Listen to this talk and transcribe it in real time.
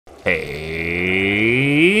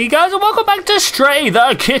Hey guys, and welcome back to Stray,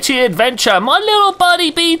 the kitty adventure. My little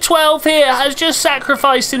buddy B12 here has just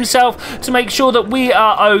sacrificed himself to make sure that we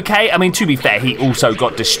are okay. I mean, to be fair, he also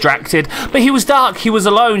got distracted, but he was dark, he was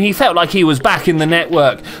alone, he felt like he was back in the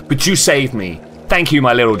network. But you saved me. Thank you,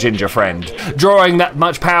 my little ginger friend. Drawing that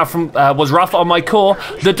much power from was rough on my core.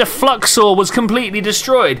 The defluxor was completely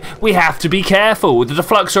destroyed. We have to be careful. The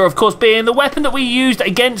defluxor, of course, being the weapon that we used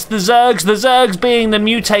against the Zergs being the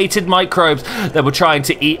mutated microbes that were trying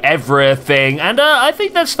to eat everything. And I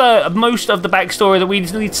think that's most of the backstory that we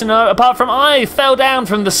need to know, apart from I fell down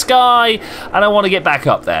from the sky and I want to get back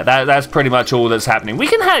up there. That's pretty much all that's happening. We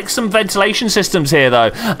can hack some ventilation systems here,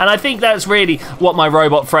 though, and I think that's really what my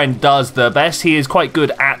robot friend does the best. He is quite good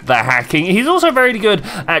at the hacking. He's also very good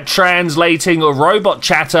at translating robot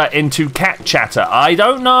chatter into cat chatter. I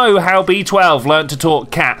don't know how B12 learned to talk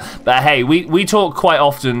cat, but hey, we talk quite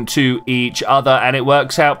often to each other and it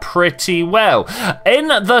works out pretty well. In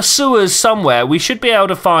the sewers somewhere, we should be able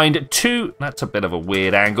to find two, that's a bit of a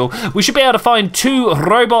weird angle, we should be able to find two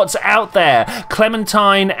robots out there,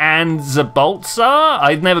 Clementine and Zaboltzar.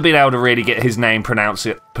 I've never been able to really get his name pronounced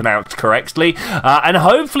correctly, and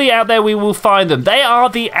hopefully out there we will find them. They are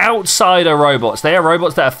the outsider robots. They are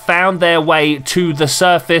robots that have found their way to the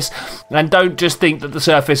surface, and don't just think that the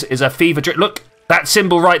surface is a fever dream. Look, that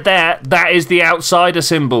symbol right there, that is the outsider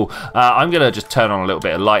symbol. I'm gonna just turn on a little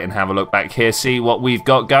bit of light and have a look back here, see what we've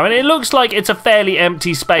got going. It looks like it's a fairly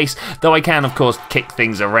empty space, though I can, of course, kick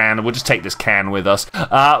things around, and we'll just take this can with us.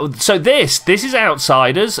 So this is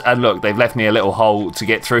outsiders, and look, they've left me a little hole to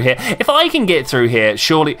get through here. If I can get through here,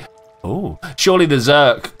 surely the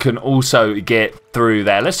Zerk can also get through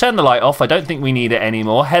there. Let's turn the light off. I don't think we need it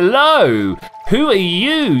anymore. Hello, who are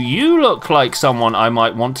you? You look like someone I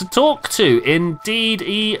might want to talk to. Indeed,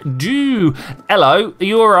 you do. Hello, are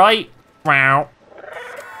you all right? Wow.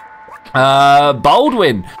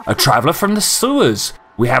 Baldwin, a traveler from the sewers.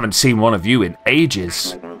 We haven't seen one of you in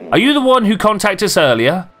ages. Are you the one who contacted us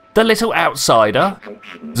earlier? The little outsider?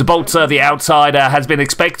 Zaboltzar the outsider has been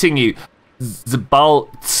expecting you.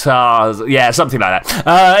 Zaboltzar, yeah, something like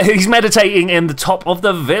that. He's meditating in the top of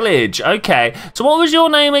the village. Okay, so what was your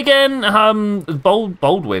name again?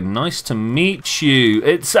 Baldwin, nice to meet you.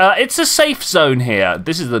 It's a safe zone here.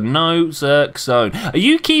 This is the no Zerk zone. Are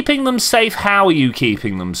you keeping them safe? How are you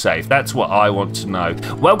keeping them safe? That's what I want to know.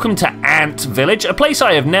 Welcome to AntVillage, a place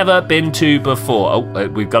I have never been to before. Oh,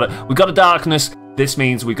 we've got a darkness. This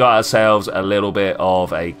means we got ourselves a little bit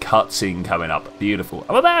of a cutscene coming up. Beautiful.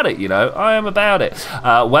 I'm about it, you know. I am about it.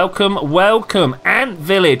 Welcome,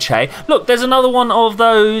 AntVillage, hey. Look, there's another one of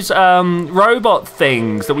those robot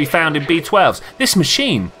things that we found in B12's. This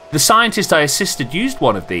machine. The scientist I assisted used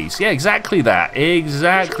one of these. Yeah, exactly that.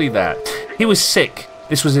 Exactly that. He was sick.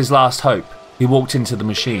 This was his last hope. He walked into the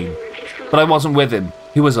machine. But I wasn't with him.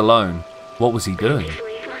 He was alone. What was he doing?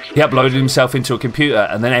 He uploaded himself into a computer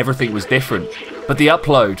and then everything was different. But the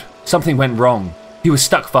upload, something went wrong. He was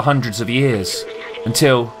stuck for hundreds of years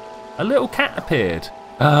until a little cat appeared.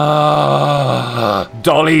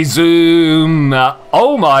 Dolly Zoom.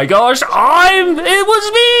 Oh my gosh, it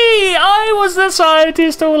was me. I was the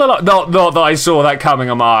scientist all along. Not that I saw that coming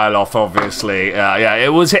a mile off, obviously. Yeah, it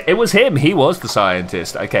was him. He was the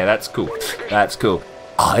scientist. Okay, that's cool. That's cool.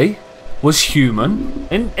 I was human.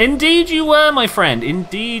 Indeed you were, my friend.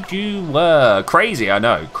 Indeed you were. Crazy, I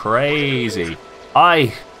know. Crazy.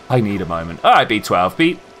 I need a moment. All right,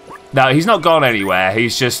 B12. No, he's not gone anywhere.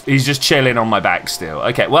 He's just chilling on my back still.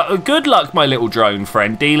 Okay, well, good luck, my little drone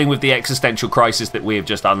friend, dealing with the existential crisis that we have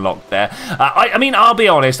just unlocked there. I mean, I'll be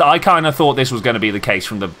honest. I kind of thought this was going to be the case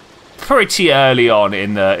from the pretty early on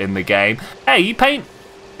in the game. Hey, you paint.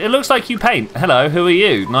 It looks like you paint. Hello, who are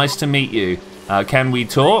you? Nice to meet you. Can we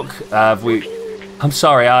talk? I'm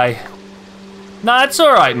sorry, No, it's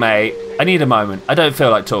all right, mate. I need a moment. I don't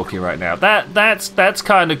feel like talking right now. That's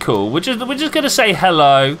kind of cool. We're just gonna say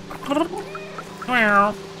hello.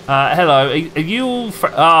 Hello. Are you all?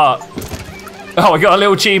 Oh, I got a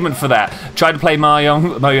little achievement for that. Tried to play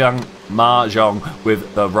mahjong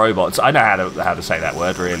with the robots. I know how to say that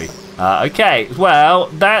word really. Okay, well,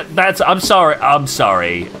 that's. I'm sorry.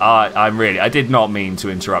 I did not mean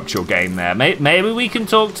to interrupt your game there. Maybe we can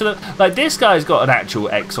talk to the. Like, this guy's got an actual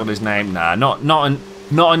X on his name. Nah,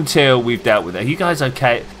 not until we've dealt with it. Are you guys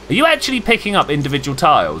okay? Are you actually picking up individual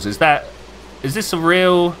tiles? Is this a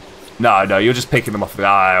real? No, you're just picking them off.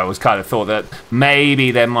 I always kind of thought that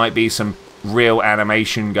maybe there might be some real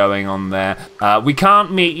animation going on there. We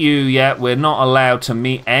can't meet you yet. We're not allowed to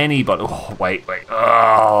meet anybody. Oh, wait.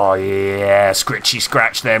 Oh, yeah. Scritchy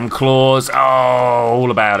scratch them claws. Oh,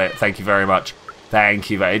 all about it. Thank you very much. Thank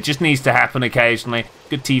you. It just needs to happen occasionally.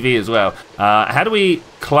 good TV as well. How do we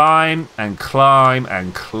climb and climb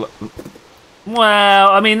and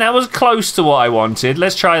Well, I mean, that was close to what I wanted.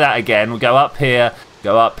 Let's try that again. We'll go up here,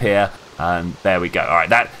 and there we go. All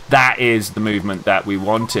right, that is the movement that we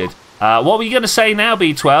wanted. What were you going to say now,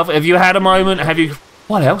 B12? Have you had a moment? Have you...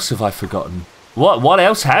 What else have I forgotten? What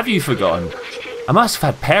else have you forgotten? I must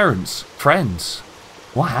have had parents, friends.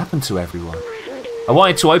 What happened to everyone? I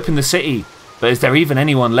wanted to open the city, but is there even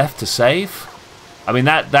anyone left to save? I mean,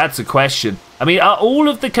 that's a question. I mean, are all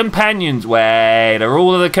of the companions... Wait, are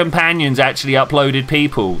all of the companions actually uploaded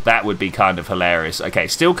people? That would be kind of hilarious. Okay,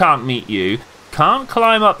 still can't meet you. Can't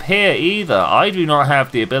climb up here either. I do not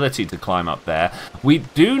have the ability to climb up there. We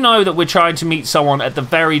do know that we're trying to meet someone at the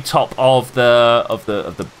very top of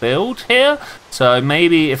the build here. So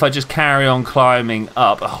maybe if I just carry on climbing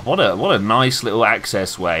up. Oh, what a nice little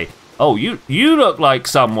access way. Oh, you look like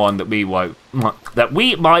someone that we might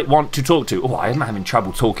want to talk to. Oh, I am having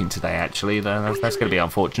trouble talking today, actually. That's going to be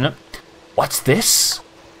unfortunate. What's this?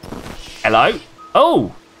 Hello?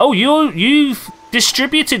 Oh, you've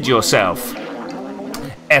distributed yourself.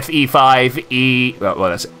 FE5E, well,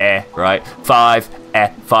 that's E, right?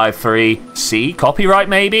 5E53C. Copyright,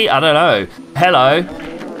 maybe? I don't know. Hello.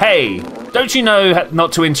 Hey, don't you know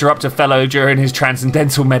not to interrupt a fellow during his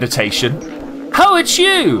transcendental meditation? Oh, it's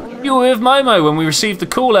you! You were with Momo when we received the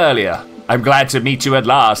call earlier. I'm glad to meet you at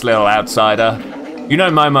last, little outsider. You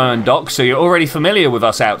know Momo and Doc, so you're already familiar with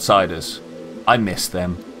us outsiders. I miss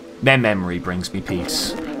them. Their memory brings me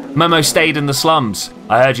peace. Momo stayed in the slums.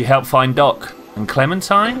 I heard you helped find Doc. And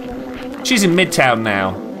Clementine? She's in Midtown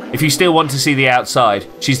now. If you still want to see the outside,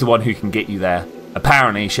 she's the one who can get you there.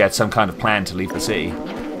 Apparently, she had some kind of plan to leave the city.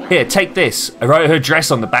 Here, take this. I wrote her address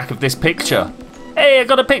on the back of this picture. Hey, I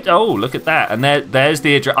got a picture. Oh, look at that. And there's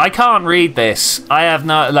the address. I can't read this. I have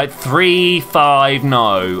no, like 3-5,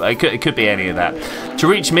 no. It could be any of that. To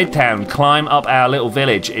reach Midtown, climb up our little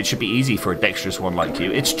village. It should be easy for a dexterous one like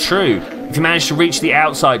you. It's true. If you manage to reach the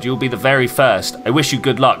outside, you'll be the very first. I wish you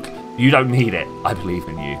good luck. You don't need it. I believe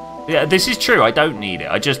in you. Yeah, this is true. I don't need it.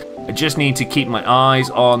 I just need to keep my eyes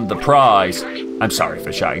on the prize. I'm sorry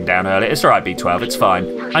for shutting down early. It's all right, B12. It's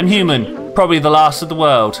fine. I'm human. Probably the last of the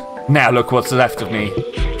world. Now look what's left of me.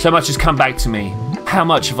 So much has come back to me. How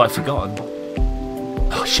much have I forgotten?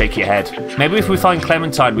 Oh, shake your head. Maybe if we find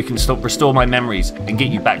Clementine, we can restore my memories and get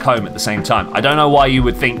you back home at the same time. I don't know why you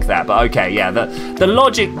would think that, but okay, yeah. The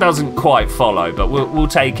logic doesn't quite follow, but we'll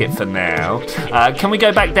take it for now. Can we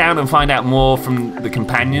go back down and find out more from the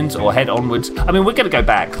companions or head onwards? I mean, we're going to go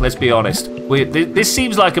back, let's be honest. This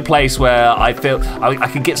seems like a place where I feel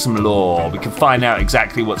I could get some lore. We can find out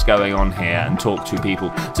exactly what's going on here and talk to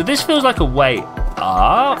people. So this feels like a way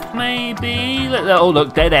up, maybe? Oh,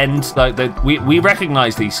 look, dead end. Like we recognize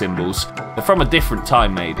these symbols. They're from a different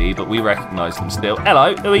time, maybe, but we recognize them still.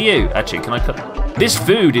 Hello, who are you? Actually, can I cut? This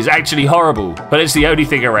food is actually horrible, but it's the only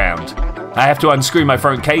thing around. I have to unscrew my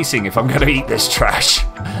front casing if I'm going to eat this trash.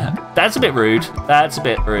 That's a bit rude. That's a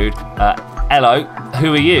bit rude. Hello,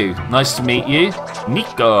 who are you? Nice to meet you.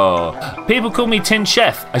 Nico. People call me Tin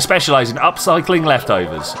Chef. I specialize in upcycling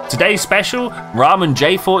leftovers. Today's special, ramen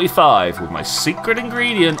J45 with my secret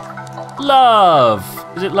ingredient, love.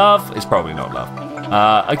 Is it love? It's probably not love.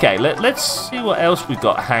 Okay, let's see what else we've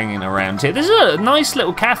got hanging around here. This is a nice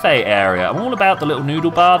little cafe area. I'm all about the little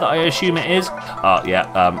noodle bar that I assume it is. Oh,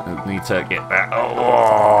 yeah, need to get that.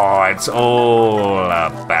 Oh, it's all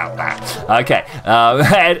about that. Okay,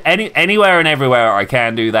 anywhere and everywhere I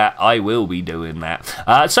can do that, I will be doing that.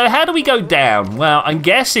 So how do we go down? Well, I'm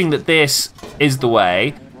guessing that this is the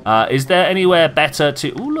way. Is there anywhere better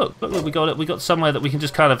to... Oh, look, we got somewhere that we can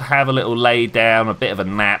just kind of have a little lay down, a bit of a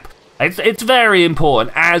nap. It's very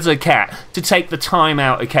important as a cat to take the time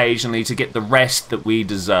out occasionally to get the rest that we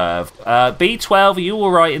deserve. B12, are you all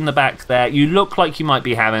right in the back there? You look like you might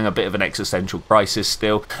be having a bit of an existential crisis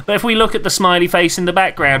still. But if we look at the smiley face in the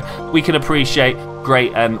background, we can appreciate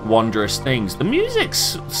great and wondrous things. The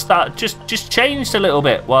music's just changed a little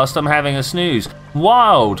bit whilst I'm having a snooze.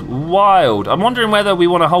 Wild. I'm wondering whether we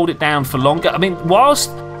want to hold it down for longer. I mean, whilst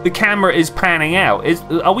the camera is panning out,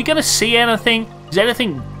 are we going to see anything? Is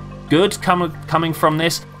anything good coming from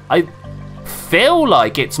this? I feel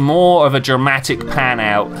like it's more of a dramatic pan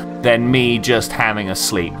out than me just having a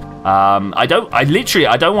sleep. I don't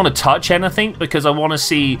want to touch anything because I want to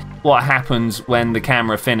see what happens when the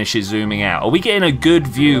camera finishes zooming out. Are we getting a good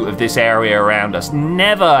view of this area around us?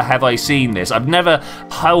 Never have I seen this. I've never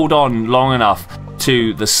held on long enough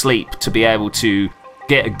to the sleep to be able to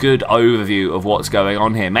get a good overview of what's going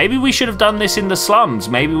on here. Maybe we should have done this in the slums.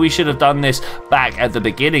 Maybe we should have done this back at the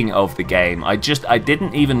beginning of the game. I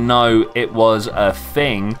didn't even know it was a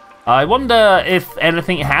thing. I wonder if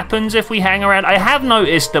anything happens if we hang around. I have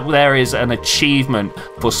noticed that there is an achievement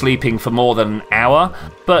for sleeping for more than an hour,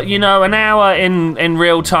 but you know, an hour in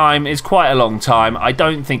real time is quite a long time. I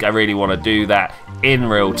don't think I really want to do that in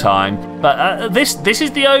real time. But this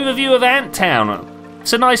is the overview of Ant Town.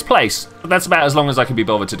 It's a nice place. That's about as long as I can be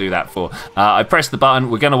bothered to do that for. I pressed the button.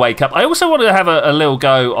 We're going to wake up. I also wanted to have a little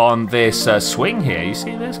go on this swing here. You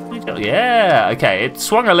see this? Yeah. Okay. It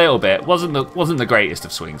swung a little bit. Wasn't the greatest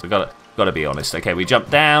of swings. I got to be honest. Okay. We jumped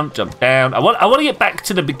down. I want to get back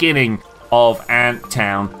to the beginning of Ant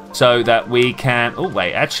Town so that we can. Oh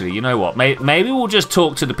wait. Actually, you know what? Maybe we'll just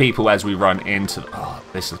talk to the people as we run into. Oh,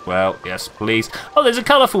 this as well. Yes, please. Oh, there's a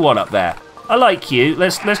colourful one up there. I like you.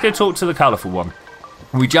 Let's go talk to the colourful one.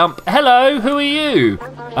 We jump. Hello, who are you?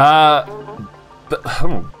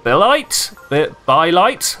 Bylite?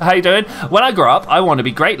 Bylite? How you doing? When I grow up, I want to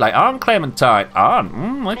be great like Aunt Clementine.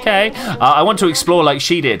 Okay. I want to explore like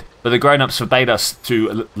she did, but the grown-ups forbade us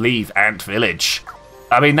to leave AntVillage.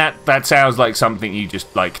 I mean, that sounds like something you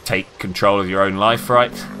just like take control of your own life,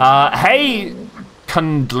 right? Hey,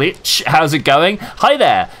 Kundlich, how's it going? Hi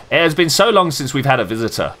there. It has been so long since we've had a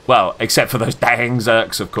visitor. Well, except for those dang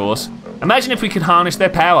Zerks, of course. Imagine if we could harness their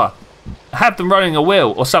power. Have them running a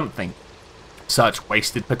wheel or something. Such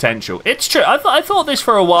wasted potential. It's true. I thought this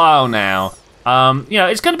for a while now. You know,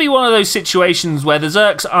 it's going to be one of those situations where the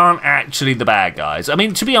Zerks aren't actually the bad guys. I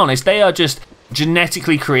mean, to be honest, they are just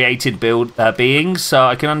genetically created beings, so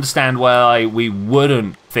I can understand why we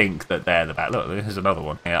wouldn't think that they're the bad. Look, there's another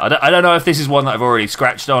one here. I don't know if this is one that I've already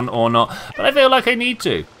scratched on or not, but I feel like I need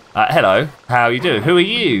to. Hello, how you doing? Who are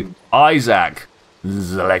you? Isaac.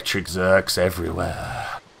 There's electric Zerks everywhere.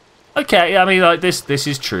 Okay, I mean, like this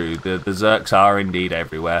is true. The Zerks are indeed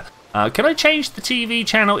everywhere. Can I change the TV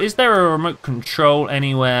channel? Is there a remote control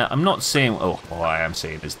anywhere? I'm not seeing. Oh, all I am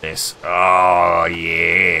seeing is this. Oh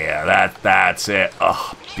yeah, that's it.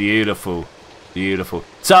 Oh, beautiful, beautiful.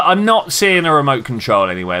 So I'm not seeing a remote control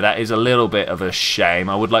anywhere. That is a little bit of a shame.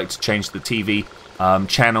 I would like to change the TV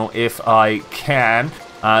channel if I can.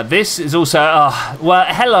 This is also, well,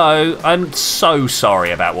 hello. I'm so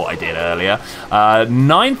sorry about what I did earlier.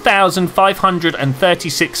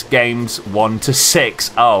 9,536 games, 1 to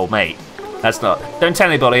 6. Oh, mate, that's not. Don't tell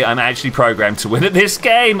anybody. I'm actually programmed to win at this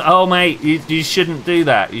game. Oh, mate, you shouldn't do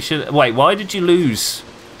that. You should. Wait, why did you lose?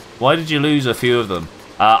 Why did you lose a few of them?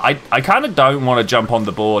 I kind of don't want to jump on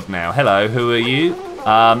the board now. Hello, who are you?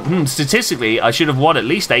 Statistically, I should have won at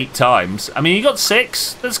least 8 times. I mean, you got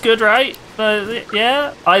 6. That's good, right?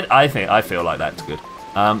 Yeah, I feel like that's good.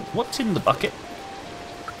 What's in the bucket?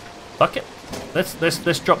 Bucket.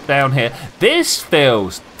 Let's drop down here. This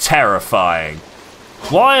feels terrifying.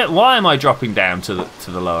 Why am I dropping down to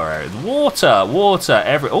the lower area? Water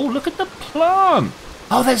every. Oh, look at the plant.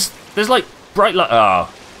 Oh, there's like bright light.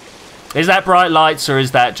 Oh. Is that bright lights or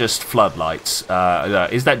is that just floodlights?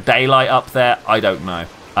 Is that daylight up there? I don't know.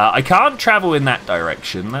 I can't travel in that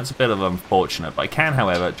direction. That's a bit of unfortunate. But I can,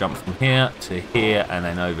 however, jump from here to here and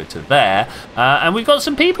then over to there. And we've got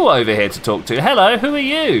some people over here to talk to. Hello, who are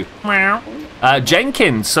you? Meow.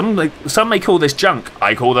 Jenkins. Some may call this junk.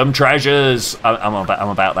 I call them treasures. I'm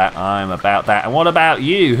about that. I'm about that. And what about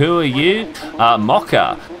you? Who are you?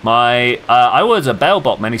 Mocha. I was a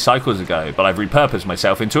bellbot many cycles ago, but I've repurposed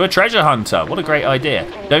myself into a treasure hunter. What a great idea.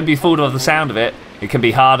 Don't be fooled by the sound of it. It can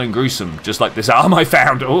be hard and gruesome, just like this arm I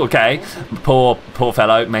found. Oh, okay. Poor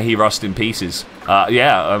fellow. May he rust in pieces.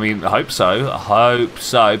 Yeah, I mean, I hope so. I hope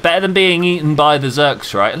so. Better than being eaten by the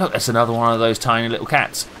Zerks, right? Look, that's another one of those tiny little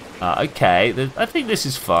cats. Okay, I think this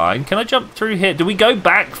is fine. Can I jump through here? Do we go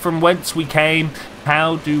back from whence we came?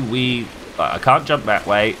 How do we... I can't jump that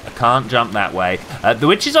way. I can't jump that way.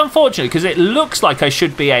 Which is unfortunate, because it looks like I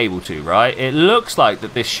should be able to, right? It looks like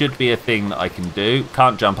that this should be a thing that I can do.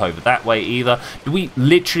 Can't jump over that way either. Do we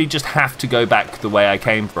literally just have to go back the way I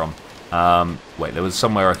came from? Wait, there was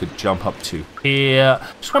somewhere I could jump up to here.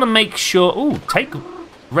 Just want to make sure... Ooh, take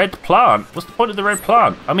red plant. What's the point of the red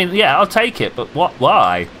plant? I mean, yeah, I'll take it, but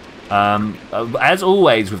why? As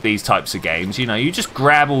always with these types of games, you know, you just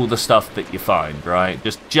grab all the stuff that you find, right?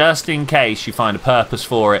 Just in case you find a purpose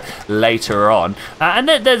for it later on. And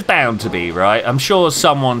there's bound to be, right? I'm sure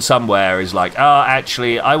someone somewhere is like, oh,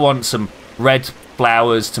 actually, I want some red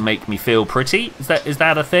flowers to make me feel pretty. Is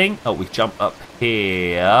that a thing? Oh, we jump up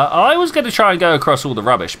here. I was going to try and go across all the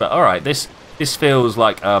rubbish, but all right, this feels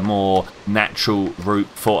like a more natural route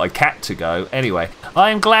for a cat to go. Anyway,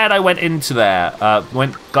 I am glad I went into there.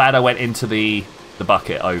 Glad I went into the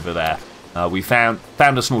bucket over there. We found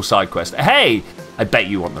a small side quest. Hey, I bet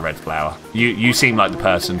you want the red flower. You seem like the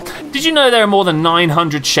person. Did you know there are more than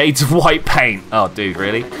 900 shades of white paint? Oh, dude,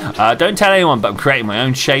 really? Don't tell anyone, but I'm creating my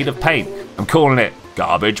own shade of paint. I'm calling it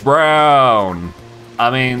garbage brown. I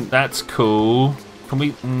mean, that's cool. Can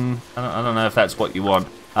we? I don't know if that's what you want.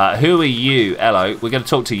 Who are you? Hello. We're going to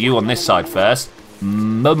talk to you on this side first.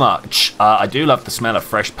 Much. I do love the smell of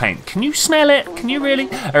fresh paint. Can you smell it? Can you really?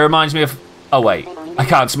 It reminds me of... Oh, wait. I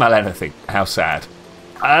can't smell anything. How sad.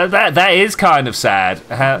 That is kind of sad.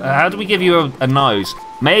 How do we give you a nose?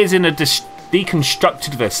 May is in a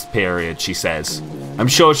deconstructivist period, she says. I'm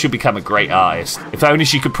sure she'll become a great artist. If only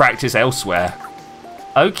she could practice elsewhere.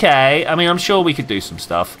 Okay. I mean, I'm sure we could do some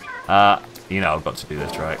stuff. You know, I've got to do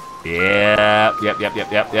this, right? Yeah.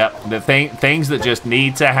 Yep. The things that just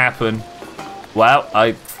need to happen. Well,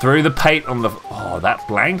 I threw the paint on the... Oh, that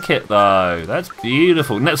blanket, though. That's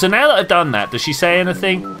beautiful. So now that I've done that, does she say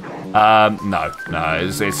anything? No.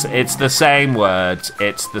 It's the same words.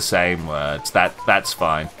 It's the same words. That's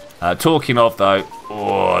fine. Talking of, though...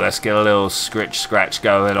 Oh, let's get a little scratch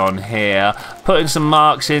going on here. Putting some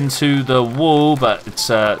marks into the wall, but it's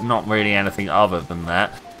not really anything other than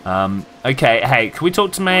that. Okay, hey, can we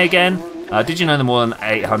talk to May again? Did you know there are more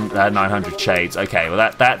than 900 shades? Okay, well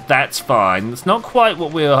that's fine. It's not quite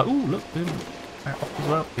what we're... Ooh, look, as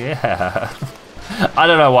well. Yeah. I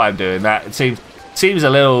don't know why I'm doing that. It seems a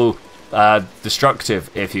little destructive,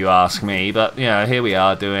 if you ask me. But you know, here we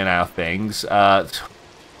are doing our things.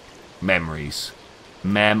 Memories.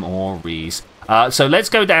 So let's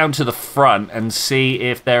go down to the front and see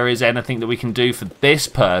if there is anything that we can do for this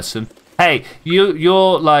person. Hey,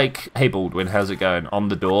 you're like, hey Baldwin, how's it going? On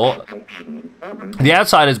the door. The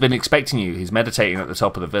outsider's been expecting you. He's meditating at the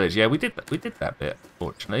top of the village. Yeah, we did that bit,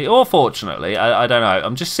 fortunately. Or fortunately, I don't know.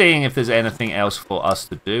 I'm just seeing if there's anything else for us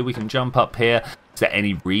to do. We can jump up here. Is there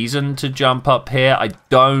any reason to jump up here? I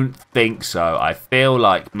don't think so. I feel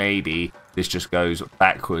like maybe this just goes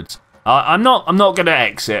backwards. I'm not gonna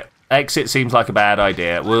exit. Exit seems like a bad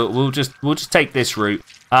idea. We'll just take this route.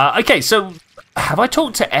 Okay, so have I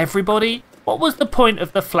talked to everybody? What was the point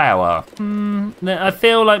of the flower? I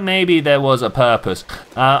feel like maybe there was a purpose.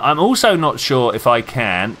 I'm also not sure if I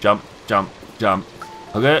can jump. I'm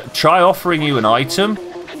gonna try offering you an item.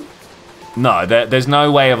 No, there's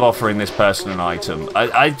no way of offering this person an item.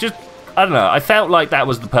 I don't know. I felt like that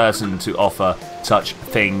was the person to offer such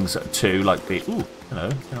things to, like the... Ooh, hello.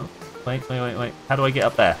 Wait. How do I get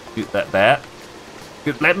up there? There.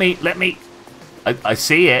 Let me... I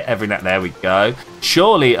see it every now. There we go.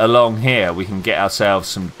 Surely along here we can get ourselves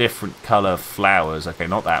some different colour flowers. Okay,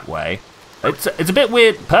 not that way. It's a bit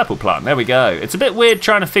weird. Purple plant. There we go. It's a bit weird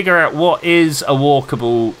trying to figure out what is a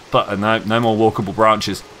walkable... But no more walkable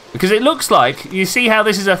branches. Because it looks like... You see how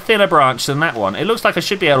this is a thinner branch than that one? It looks like I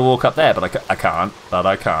should be able to walk up there, but I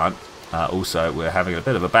can't. Also, we're having a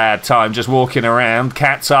bit of a bad time just walking around.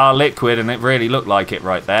 Cats are liquid, and it really looked like it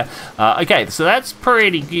right there. Okay, so that's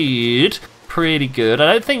pretty good. Pretty good.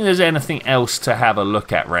 I don't think there's anything else to have a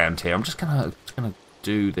look at around here. I'm just gonna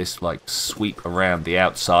do this like sweep around the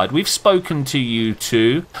outside. We've spoken to you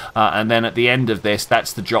two, and then at the end of this,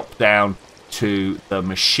 that's the drop down to the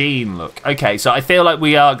machine look. Okay, so I feel like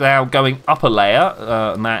we are now going up a layer,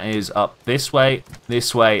 and that is up this way,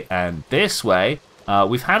 and this way.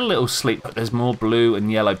 We've had a little sleep, but there's more blue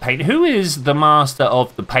and yellow paint. Who is the master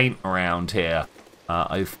of the paint around here?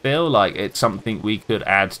 I feel like it's something we could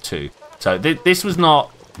add to. So this was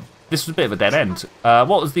a bit of a dead end.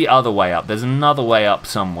 What was the other way up? There's another way up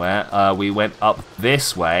somewhere. We went up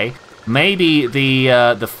this way. Maybe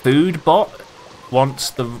the food bot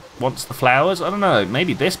wants the flowers. I don't know.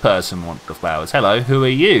 Maybe this person wants the flowers. Hello, who are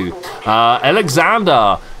you?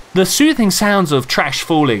 Alexander. The soothing sounds of trash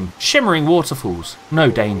falling, shimmering waterfalls.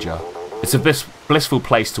 No danger. It's a blissful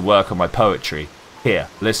place to work on my poetry. Here,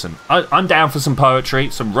 listen. I'm down for some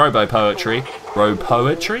poetry, some robo-poetry.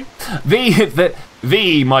 Robo-poetry?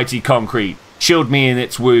 The mighty concrete, shield me in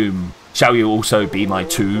its womb. Shall you also be my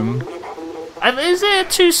tomb? Is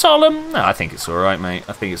it too solemn? No, I think it's all right, mate.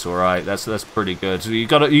 I think it's all right. That's pretty good. So you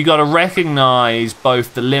gotta recognise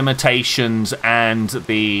both the limitations and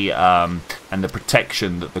the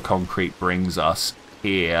protection that the concrete brings us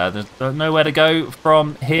here. There's nowhere to go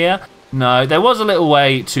from here. No, there was a little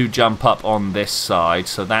way to jump up on this side,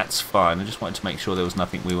 so that's fine. I just wanted to make sure there was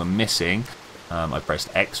nothing we were missing. I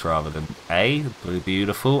pressed X rather than A.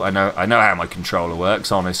 Beautiful. I know how my controller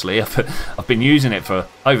works, honestly. I've been using it for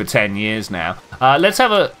over 10 years now. Let's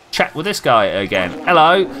have a chat with this guy again.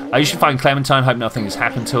 Hello. You should find Clementine. Hope nothing has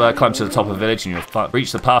happened to her. Climb to the top of the village and you'll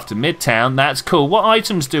reach the path to Midtown. That's cool. What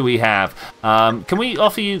items do we have? Can we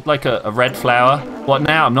offer you like a red flower? What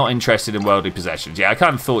now? I'm not interested in worldly possessions. Yeah, I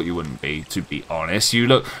kind of thought you wouldn't be, to be honest. You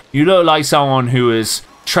look like someone who is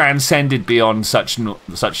transcended beyond such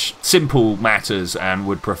simple matters and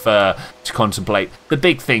would prefer to contemplate the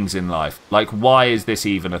big things in life. Like, why is this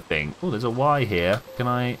even a thing? Oh, there's a Y here. Can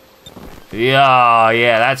I?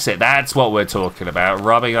 Yeah, that's it. That's what we're talking about.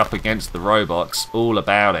 Rubbing up against the robots. All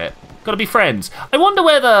about it. Gotta be friends. I wonder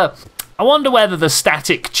whether the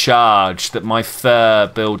static charge that my fur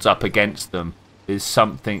builds up against them is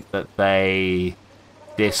something that they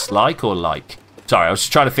dislike or like. Sorry, I was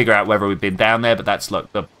just trying to figure out whether we've been down there, but that's like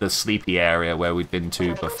the sleepy area where we've been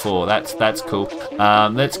to before. That's cool.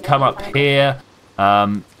 Let's come up here.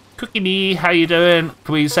 Cookie Me, how you doing?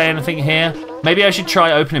 Can we say anything here? Maybe I should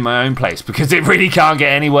try opening my own place because it really can't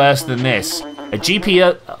get any worse than this. A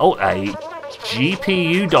GPU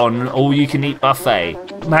Don all-you-can-eat buffet.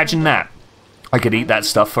 Imagine that. I could eat that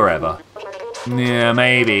stuff forever. Yeah,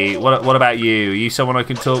 maybe. What about you? Are you someone I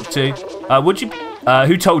can talk to?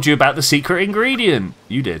 Who told you about the secret ingredient?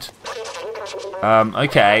 You did.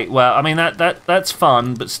 Okay, well, I mean, that's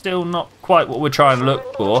fun, but still not quite what we're trying to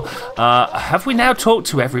look for. Have we now talked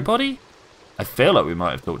to everybody? I feel like we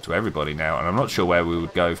might have talked to everybody now, and I'm not sure where we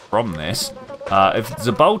would go from this. If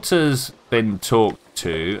Zabalta's been talked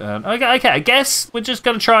to, okay, I guess we're just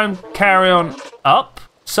going to try and carry on up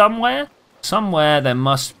somewhere. Somewhere there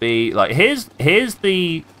must be, like, here's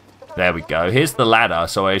the... There we go. Here's the ladder.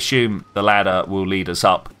 So I assume the ladder will lead us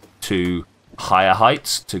up to higher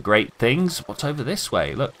heights, to great things. What's over this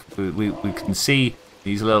way? Look, we can see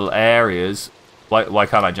these little areas. Why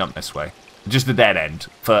can't I jump this way? Just a dead end.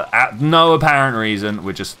 For no apparent reason,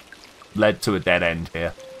 we're just led to a dead end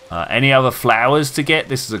here. Any other flowers to get?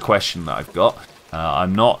 This is a question that I've got.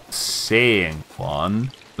 I'm not seeing one.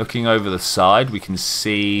 Looking over the side, we can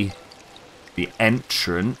see the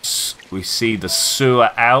entrance. We see the sewer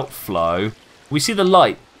outflow. We see the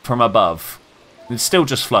light from above. It's still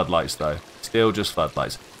just floodlights though. Still just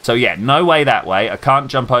floodlights. So yeah, no way that way. I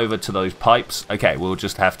can't jump over to those pipes. Okay, we'll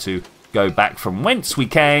just have to go back from whence we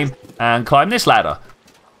came and climb this ladder.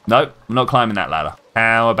 Nope, I'm not climbing that ladder.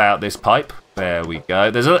 How about this pipe? There we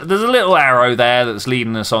go. There's a little arrow there that's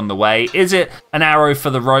leading us on the way. Is it an arrow for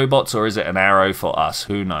the robots or is it an arrow for us?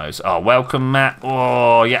 Who knows? Oh, welcome, Matt.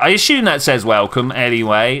 Oh, yeah. I assume that says welcome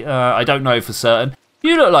anyway. I don't know for certain.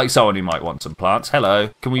 You look like someone who might want some plants. Hello.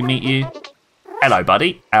 Can we meet you? Hello,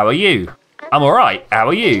 buddy. How are you? I'm all right. How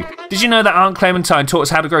are you? Did you know that Aunt Clementine taught us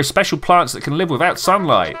how to grow special plants that can live without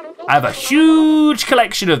sunlight? I have a huge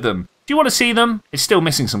collection of them. Do you want to see them? It's still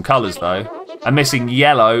missing some colours, though. I'm missing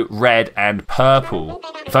yellow, red, and purple.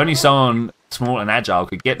 If only someone small and agile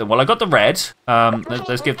could get them. Well, I got the red.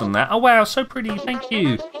 Let's give them that. Oh, wow, so pretty. Thank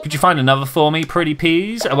you. Could you find another for me, pretty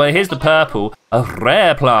peas? Oh, well, here's the purple. A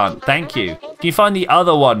rare plant. Thank you. Can you find the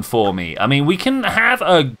other one for me? I mean, we can have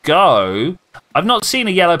a go. I've not seen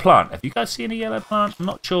a yellow plant. Have you guys seen a yellow plant? I'm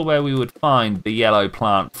not sure where we would find the yellow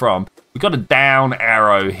plant from. We've got a down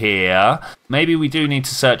arrow here. Maybe we do need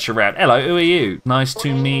to search around. Hello, who are you? Nice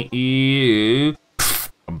to meet you. Pfft,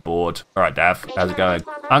 I'm bored. All right, Dav, how's it going?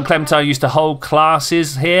 Aunt Clementine used to hold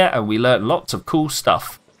classes here, and we learnt lots of cool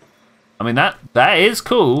stuff. I mean, that is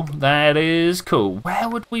cool. That is cool. Where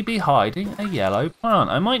would we be hiding a yellow plant?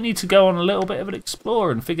 I might need to go on a little bit of an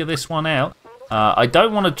explore and figure this one out. I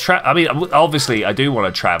don't want to I mean, obviously, I do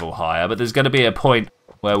want to travel higher, but there's going to be a point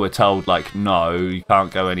where we're told, like, no, you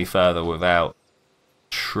can't go any further without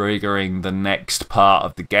triggering the next part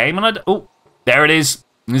of the game. And oh, there it is.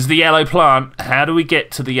 There's the yellow plant. How do we get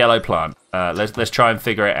to the yellow plant? Let's try and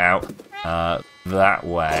figure it out that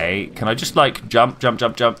way. Can I just, like, jump?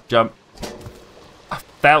 I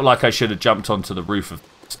felt like I should have jumped onto the roof of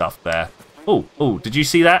stuff there. Oh, did you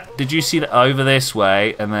see that? Did you see that over this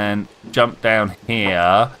way and then jump down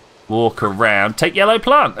here? Walk around, take yellow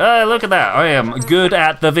plant. Look at that. I am good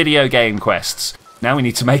at the video game quests. Now we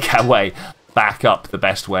need to make our way back up the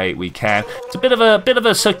best way we can. It's a bit of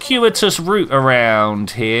a circuitous route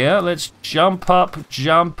around here. Let's jump up,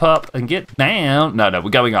 and get down. No, we're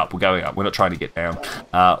going up. We're not trying to get down.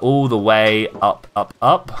 All the way up.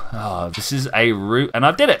 Oh, this is a route, and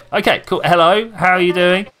I did it. Okay, cool. Hello, how are you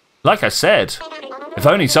doing? Like I said, if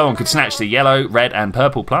only someone could snatch the yellow, red, and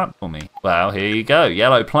purple plant for me. Well, here you go.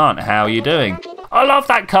 Yellow plant, how are you doing? I love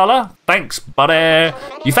that color. Thanks, buddy.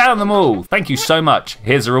 You found them all. Thank you so much.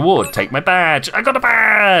 Here's a reward. Take my badge. I got a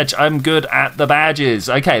badge. I'm good at the badges.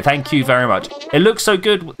 Okay, thank you very much. It looks so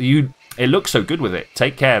good. It looks so good with it.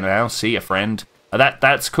 Take care now. See ya, friend.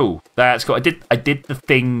 That's cool. That's cool. I did the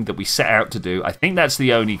thing that we set out to do. I think that's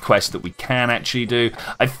the only quest that we can actually do.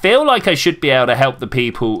 I feel like I should be able to help the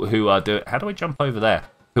people who are doing... How do I jump over there?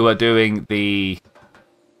 Who are doing the...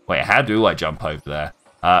 Wait, how do I jump over there?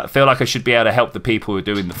 I feel like I should be able to help the people who are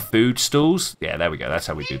doing the food stalls. Yeah, there we go. That's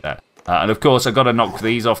how we do that. And of course, I've got to knock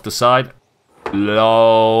these off the side.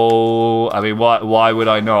 Lol. I mean, why would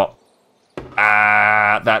I not?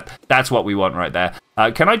 That's what we want right there.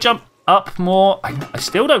 Can I jump up more? I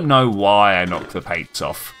still don't know why I knocked the paints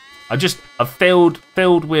off. I'm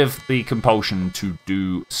filled with the compulsion to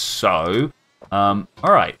do so. All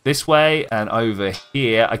right, this way and over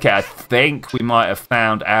here. Okay, I think we might have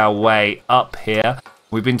found our way up here.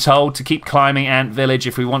 We've been told to keep climbing AntVillage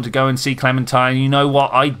if we want to go and see Clementine. You know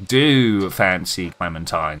what? I do fancy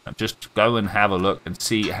Clementine. Just go and have a look and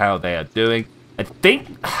see how they are doing. I think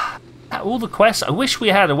all the quests... I wish we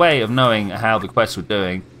had a way of knowing how the quests were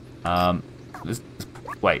doing.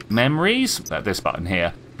 Wait, memories? This button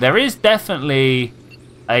here. There is definitely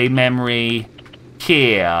a memory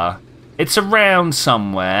here. It's around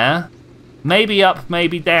somewhere. Maybe up,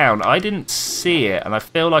 maybe down. I didn't see it, and I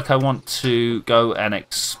feel like I want to go and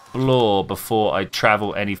explore before I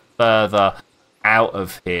travel any further out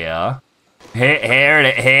of here. Here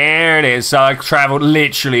it is. So I traveled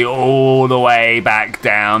literally all the way back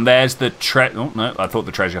down. There's the oh no, I thought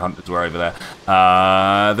the treasure hunters were over there.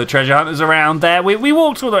 The treasure hunters around there. We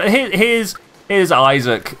walked all the... Here's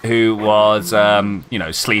Isaac, who was, you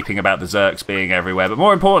know, sleeping about the Zerks being everywhere. But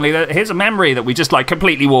more importantly, here's a memory that we just, like,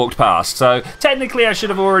 completely walked past. So, technically, I should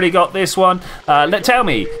have already got this one. Tell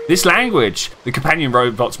me, this language, the companion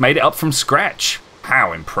robots made it up from scratch.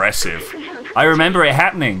 How impressive. I remember it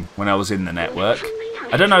happening when I was in the network.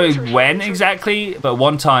 I don't know when exactly, but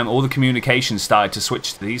one time all the communication started to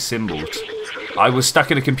switch to these symbols. I was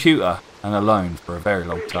stuck in a computer and alone for a very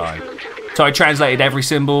long time. So I translated every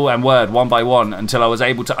symbol and word one by one until I was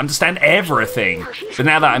able to understand everything. But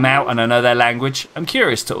now that I'm out and I know their language, I'm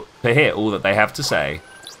curious to hear all that they have to say.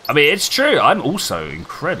 I mean, it's true. I'm also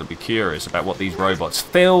incredibly curious about what these robots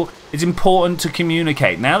feel. It's important to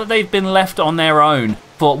communicate. Now that they've been left on their own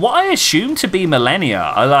for what I assume to be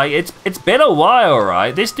millennia. It's been a while,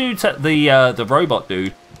 right? This dude, the robot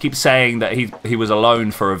dude, keeps saying that he was alone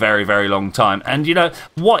for a very, very long time. And, you know,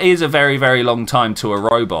 what is a very, very long time to a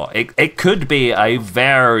robot? It could be a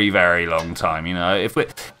very, very long time, you know. If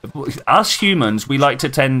us humans, we like to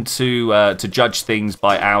tend to judge things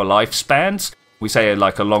by our lifespans. We say,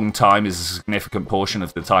 like, a long time is a significant portion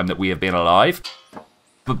of the time that we have been alive.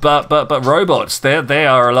 But robots, they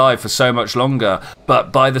are alive for so much longer.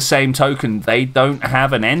 But by the same token, they don't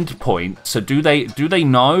have an end point. So do they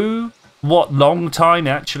know what long time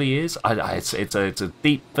actually is? It's a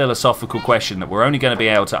deep philosophical question that we're only going to be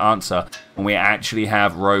able to answer when we actually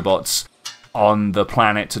have robots on the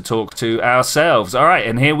planet to talk to ourselves. All right,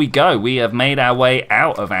 and here we go. We have made our way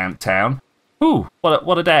out of Ant Town. Ooh,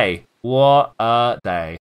 what a day. What a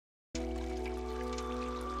day.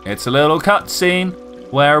 It's a little cutscene.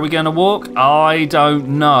 Where are we going to walk? I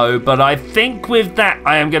don't know, but I think with that,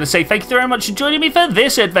 I am going to say thank you very much for joining me for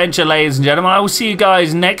this adventure, ladies and gentlemen. I will see you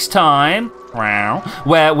guys next time,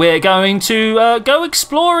 where we're going to go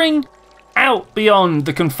exploring out beyond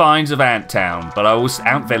the confines of Ant Town.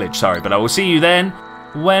 AntVillage, sorry. But I will see you then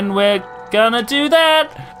when we're going to do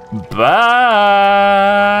that. Bye.